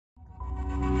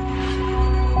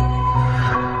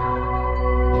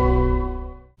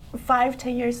5,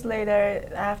 10 years later,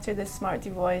 after the smart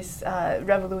device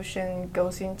revolution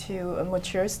goes into a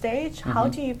mature stage, how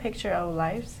do you picture our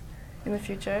lives in the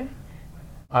future?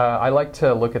 I like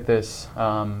to look at this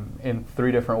in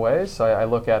 3 different ways. I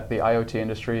look at the IoT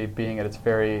industry being at its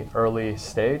very early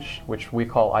stage, which we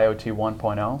call IoT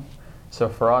 1.0. So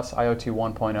for us, IoT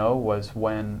 1.0 was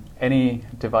when any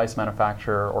device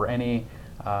manufacturer or any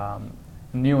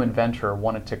new inventor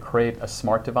wanted to create a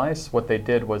smart device. What they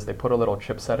did was they put a little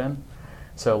chipset in.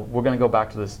 So we're going to go back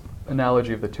to this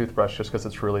analogy of the toothbrush just because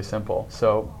it's really simple.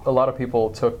 So a lot of people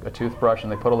took a toothbrush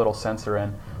and they put a little sensor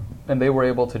in, and they were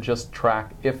able to just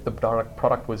track if the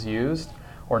product was used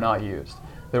or not used.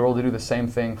 They were able to do the same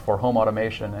thing for home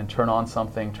automation and turn on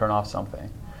something, turn off something.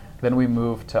 Then we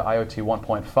moved to IoT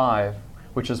 1.5,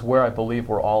 which is where I believe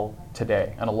we're all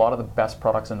today. And a lot of the best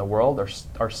products in the world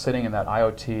are sitting in that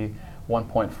IoT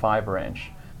 1.5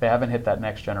 range. They haven't hit that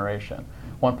next generation.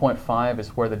 1.5 is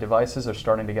where the devices are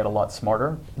starting to get a lot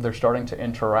smarter. They're starting to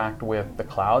interact with the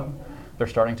cloud. They're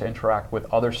starting to interact with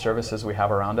other services we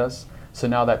have around us. So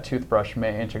now that toothbrush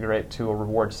may integrate to a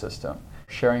reward system,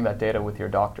 sharing that data with your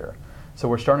doctor. So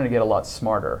we're starting to get a lot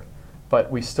smarter,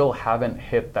 but we still haven't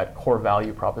hit that core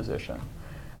value proposition.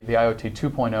 The IoT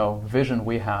 2.0 vision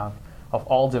we have of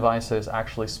all devices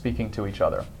actually speaking to each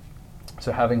other.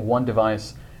 So having one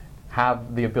device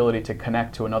have the ability to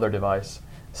connect to another device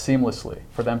seamlessly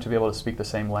for them to be able to speak the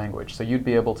same language. So you'd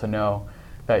be able to know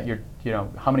that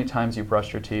how many times you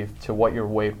brushed your teeth, to what your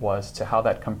weight was, to how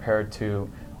that compared to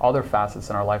other facets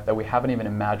in our life that we haven't even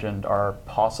imagined are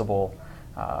possible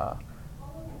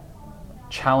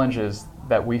challenges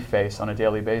that we face on a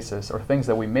daily basis, or things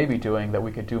that we may be doing that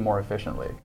we could do more efficiently.